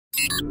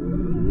Hi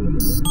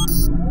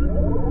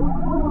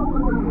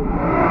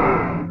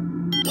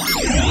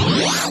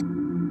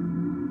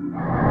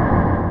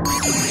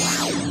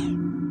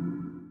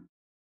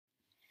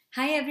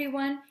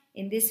everyone,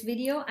 in this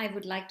video I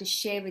would like to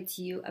share with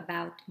you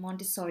about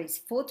Montessori's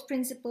fourth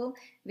principle,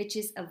 which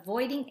is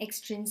avoiding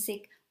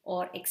extrinsic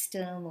or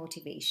external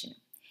motivation.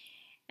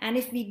 And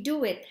if we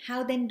do it,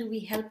 how then do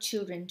we help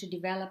children to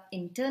develop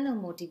internal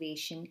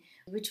motivation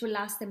which will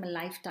last them a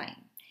lifetime?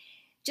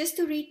 Just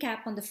to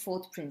recap on the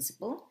fourth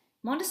principle,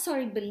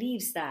 Montessori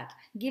believes that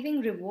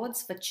giving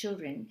rewards for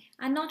children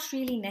are not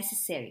really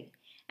necessary,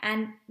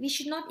 and we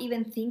should not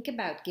even think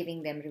about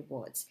giving them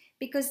rewards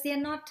because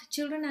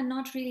children are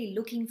not really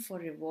looking for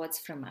rewards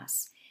from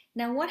us.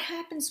 Now, what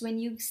happens when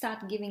you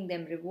start giving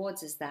them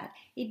rewards is that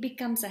it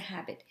becomes a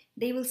habit.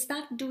 They will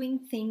start doing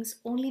things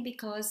only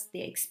because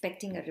they're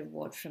expecting a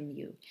reward from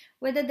you.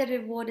 Whether the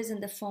reward is in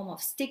the form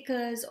of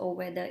stickers or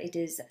whether it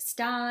is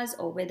stars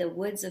or whether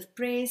words of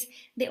praise,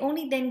 they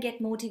only then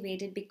get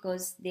motivated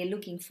because they're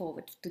looking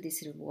forward to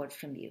this reward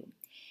from you.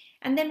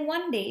 And then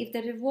one day, if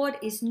the reward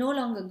is no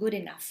longer good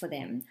enough for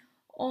them,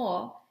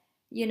 or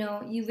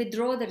you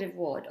withdraw the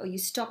reward or you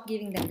stop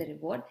giving them the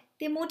reward,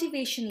 their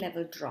motivation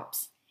level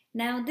drops.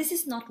 Now, this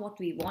is not what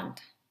we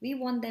want. We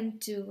want them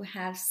to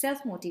have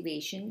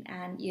self-motivation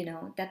and,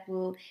 that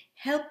will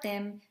help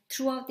them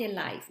throughout their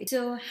life.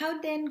 So how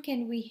then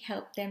can we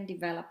help them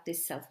develop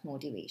this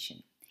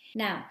self-motivation?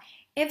 Now,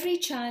 every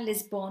child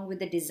is born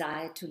with a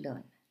desire to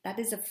learn. That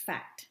is a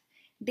fact.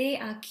 They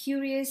are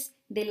curious,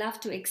 they love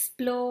to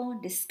explore,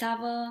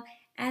 discover,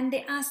 and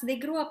they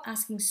grow up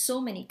asking so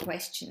many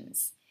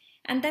questions.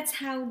 And that's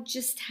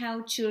just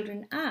how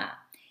children are.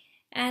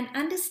 And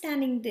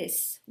understanding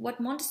this,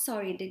 what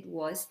Montessori did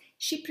was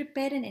she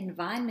prepared an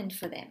environment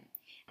for them.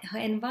 Her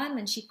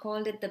environment, she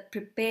called it the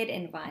prepared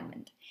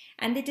environment.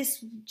 And it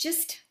is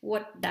just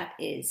what that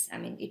is. I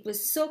mean, it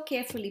was so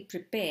carefully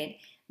prepared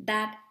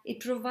that it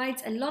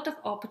provides a lot of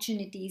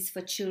opportunities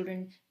for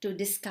children to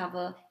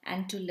discover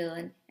and to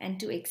learn and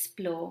to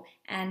explore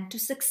and to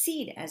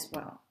succeed as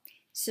well.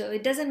 So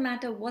it doesn't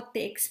matter what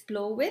they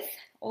explore with,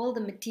 all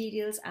the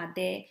materials are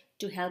there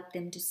to help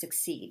them to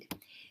succeed.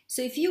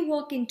 So if you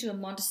walk into a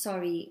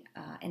Montessori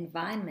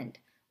environment,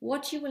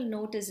 what you will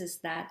notice is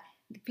that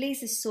the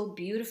place is so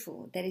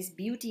beautiful. There is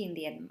beauty in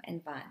the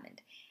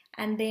environment.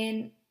 And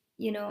then,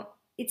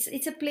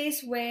 it's a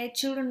place where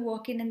children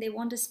walk in and they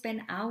want to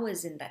spend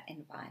hours in that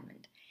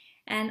environment.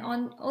 And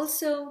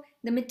also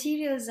the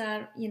materials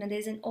are,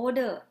 there's an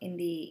order in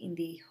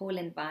the whole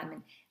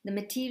environment. The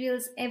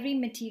materials, every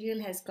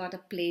material has got a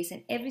place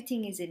and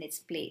everything is in its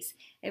place.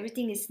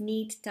 Everything is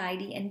neat,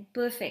 tidy and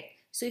perfect.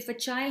 So if a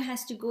child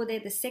has to go there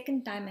the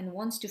second time and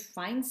wants to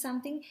find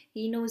something,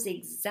 he knows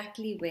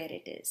exactly where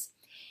it is.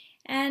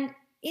 And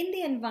in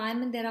the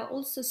environment, there are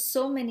also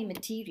so many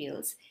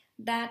materials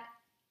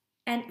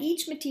and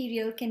each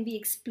material can be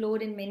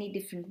explored in many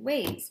different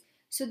ways.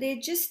 So there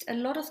are just a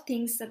lot of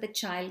things that the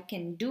child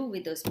can do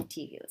with those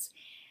materials.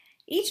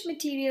 Each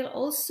material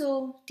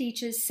also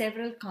teaches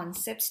several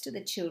concepts to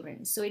the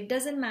children. So it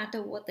doesn't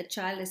matter what the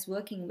child is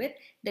working with,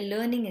 the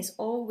learning is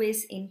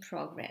always in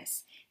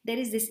progress. There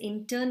is this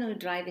internal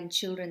drive in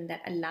children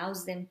that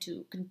allows them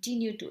to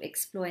continue to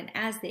explore, and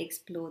as they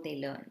explore, they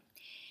learn.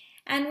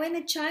 And when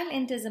a child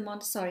enters a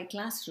Montessori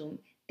classroom,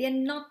 they are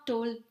not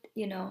told,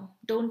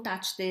 don't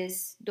touch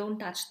this, don't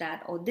touch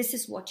that, or this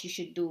is what you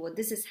should do, or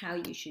this is how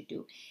you should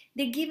do.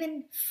 They're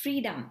given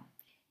freedom.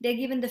 They're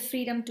given the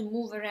freedom to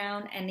move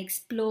around and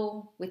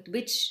explore with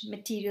which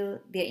material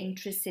they're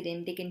interested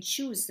in. They can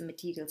choose the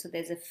material. So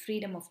there's a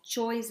freedom of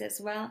choice as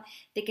well.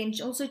 They can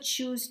also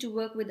choose to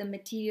work with the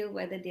material,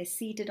 whether they're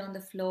seated on the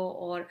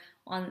floor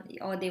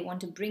or they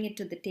want to bring it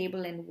to the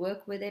table and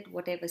work with it,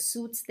 whatever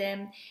suits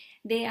them.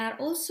 They are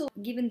also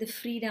given the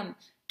freedom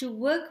to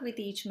work with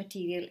each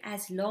material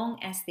as long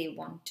as they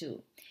want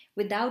to,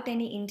 without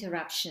any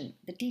interruption.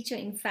 The teacher,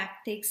 in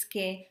fact, takes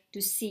care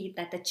to see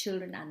that the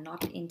children are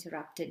not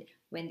interrupted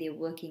when they're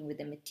working with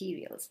the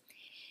materials.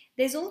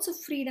 There's also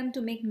freedom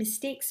to make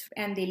mistakes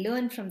and they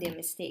learn from their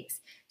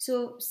mistakes.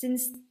 So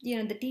since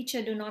the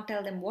teacher do not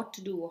tell them what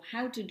to do or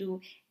how to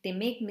do, they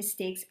make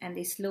mistakes and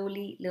they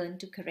slowly learn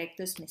to correct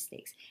those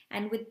mistakes.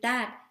 And with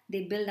that,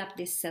 they build up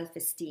this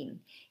self-esteem.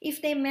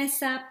 If they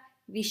mess up,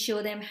 we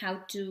show them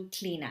how to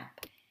clean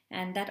up.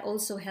 And that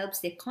also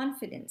helps their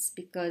confidence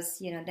because,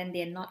 then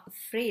they're not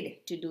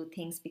afraid to do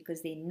things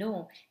because they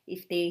know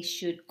if they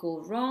should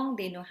go wrong,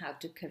 they know how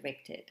to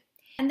correct it.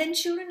 And then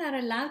children are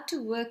allowed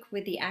to work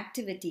with the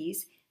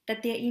activities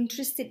that they're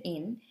interested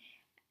in.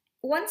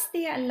 Once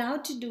they are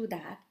allowed to do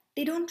that,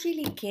 they don't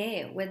really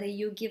care whether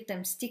you give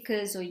them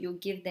stickers or you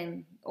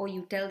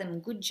tell them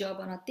good job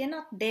or not. They're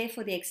not there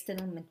for the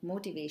external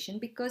motivation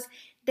because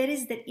there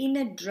is that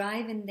inner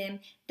drive in them,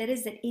 there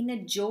is that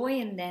inner joy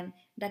in them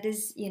that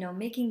is,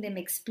 making them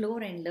explore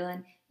and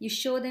learn. You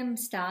show them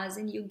stars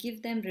and you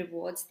give them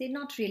rewards. They're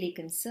not really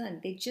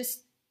concerned. They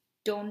just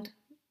don't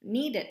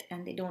need it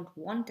and they don't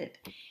want it.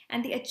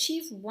 And they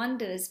achieve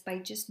wonders by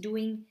just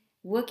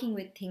working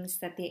with things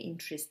that they're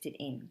interested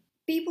in.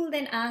 People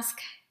then ask,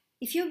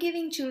 If you're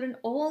giving children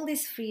all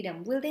this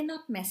freedom, will they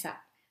not mess up?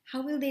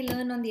 How will they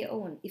learn on their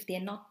own if they're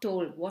not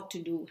told what to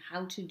do,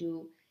 how to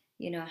do?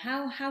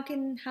 How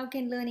can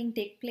learning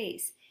take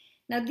place?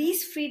 Now,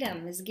 these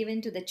freedom is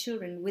given to the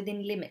children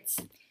within limits.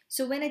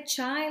 So when a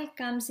child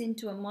comes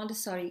into a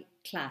Montessori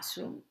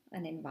classroom,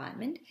 an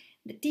environment,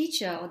 the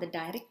teacher or the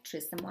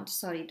directress, the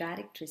Montessori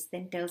directress,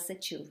 then tells the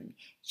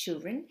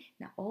children,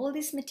 now all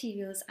these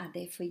materials are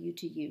there for you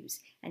to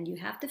use, and you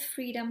have the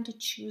freedom to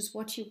choose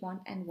what you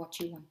want and what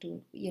you want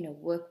to,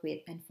 work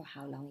with, and for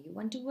how long you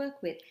want to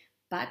work with.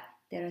 But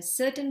there are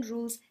certain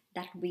rules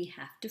that we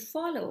have to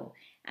follow,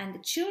 and the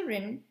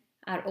children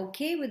are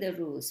okay with the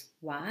rules.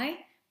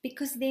 Why?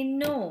 Because they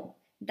know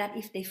that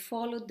if they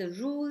follow the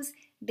rules,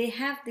 they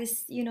have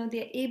this,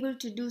 they're able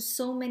to do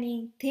so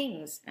many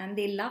things, and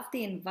they love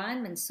the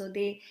environment, so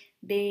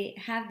they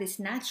have this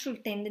natural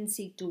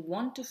tendency to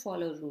want to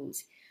follow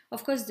rules.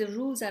 Of course, the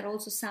rules are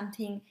also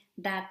something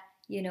that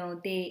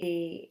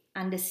they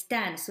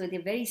understand. So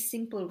they're very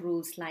simple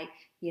rules, like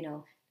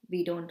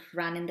we don't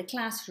run in the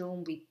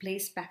classroom, we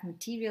place back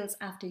materials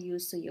after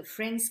use so your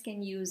friends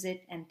can use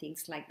it, and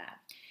things like that.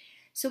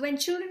 So when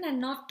children are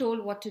not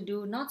told what to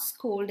do, not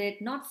scolded,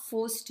 not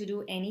forced to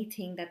do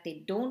anything that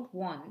they don't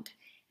want,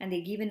 and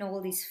they're given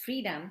all this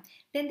freedom,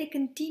 then they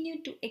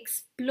continue to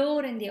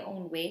explore in their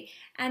own way.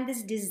 And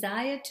this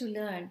desire to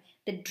learn,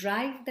 the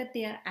drive that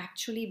they are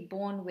actually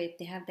born with,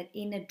 they have that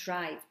inner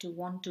drive to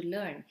want to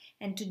learn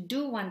and to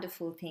do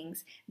wonderful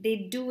things. They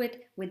do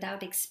it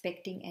without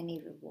expecting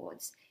any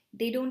rewards.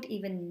 They don't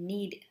even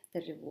need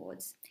the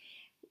rewards.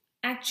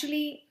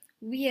 Actually,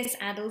 we as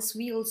adults,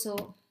 we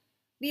also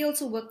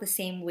work the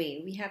same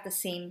way. We have the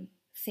same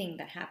thing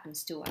that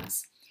happens to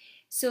us.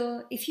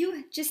 So if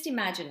you just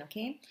imagine,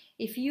 okay,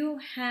 if you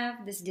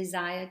have this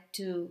desire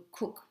to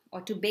cook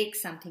or to bake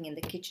something in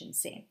the kitchen,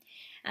 say,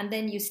 and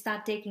then you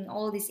start taking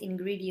all these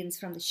ingredients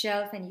from the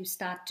shelf and you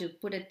start to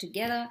put it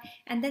together,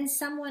 and then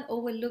someone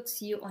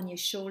overlooks you on your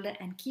shoulder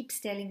and keeps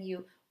telling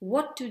you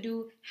what to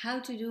do, how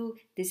to do,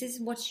 this is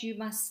what you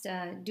must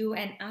do,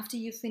 and after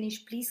you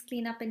finish, please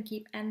clean up and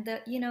keep, and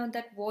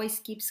that voice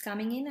keeps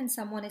coming in, and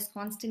someone is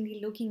constantly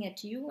looking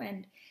at you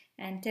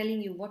and telling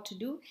you what to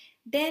do,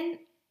 then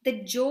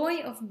the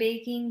joy of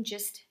baking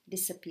just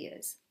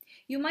disappears.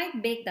 You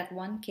might bake that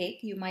one cake,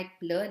 you might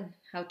learn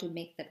how to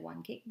make that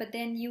one cake, but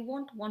then you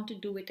won't want to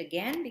do it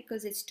again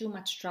because it's too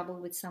much trouble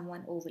with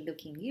someone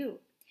overlooking you.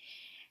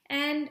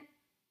 And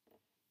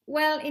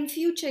well, in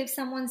future, if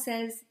someone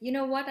says, you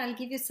know what, I'll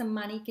give you some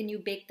money, can you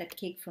bake that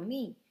cake for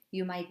me?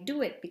 You might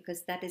do it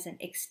because that is an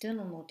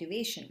external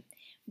motivation.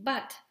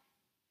 But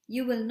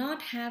you will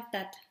not have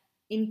that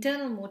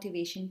internal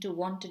motivation to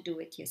want to do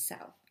it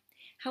yourself.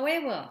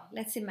 However,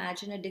 let's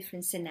imagine a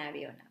different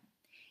scenario now.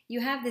 You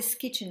have this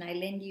kitchen, I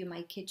lend you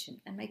my kitchen,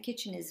 and my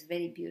kitchen is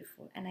very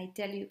beautiful, and I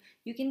tell you,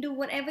 you can do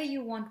whatever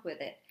you want with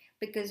it,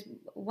 because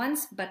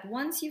once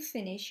you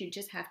finish, you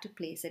just have to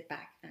place it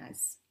back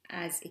as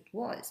it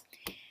was.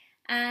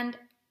 And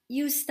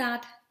you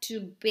start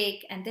to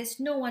bake, and there's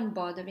no one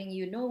bothering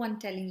you, no one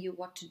telling you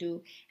what to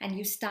do, and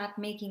you start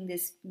baking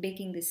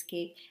this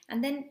cake,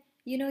 and then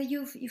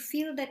you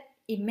feel that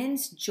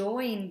immense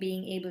joy in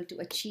being able to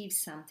achieve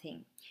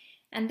something.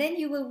 And then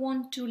you will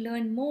want to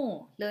learn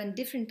more, learn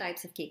different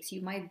types of cakes.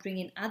 You might bring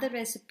in other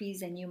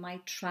recipes and you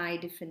might try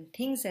different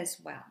things as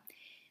well.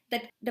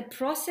 That the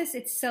process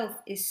itself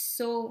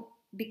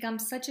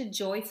becomes such a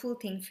joyful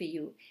thing for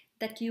you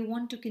that you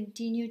want to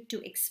continue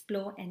to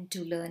explore and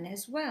to learn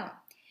as well.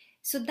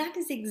 So that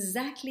is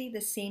exactly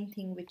the same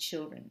thing with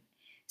children.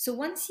 So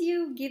once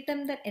you give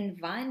them that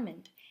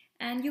environment,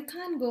 and you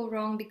can't go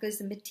wrong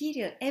because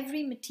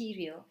every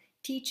material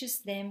teaches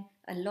them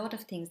a lot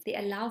of things. They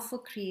allow for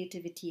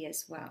creativity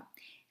as well.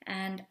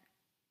 And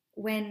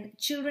when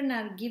children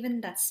are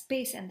given that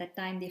space and that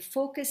time, they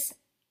focus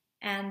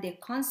and their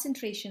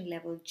concentration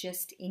level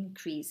just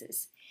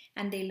increases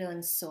and they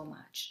learn so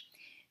much.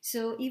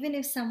 So even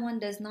if someone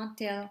does not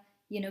tell,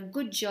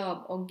 good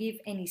job or give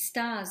any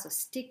stars or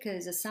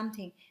stickers or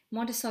something,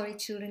 Montessori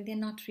children, they're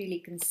not really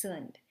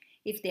concerned.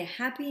 If they're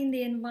happy in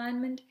the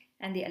environment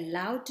and they're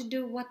allowed to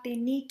do what they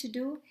need to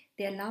do,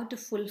 they're allowed to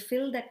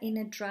fulfill that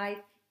inner drive,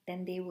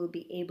 then they will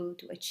be able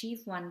to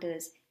achieve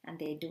wonders and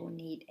they don't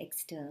need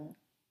external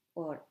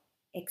or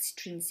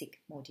extrinsic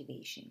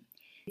motivation.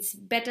 It's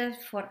better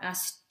for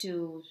us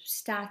to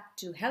start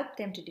to help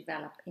them to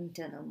develop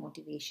internal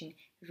motivation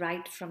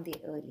right from the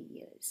early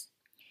years.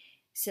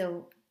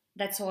 So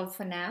that's all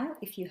for now.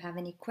 If you have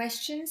any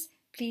questions,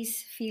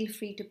 please feel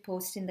free to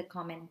post in the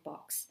comment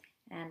box,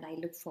 and I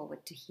look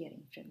forward to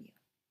hearing from you.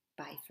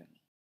 Bye from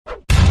me.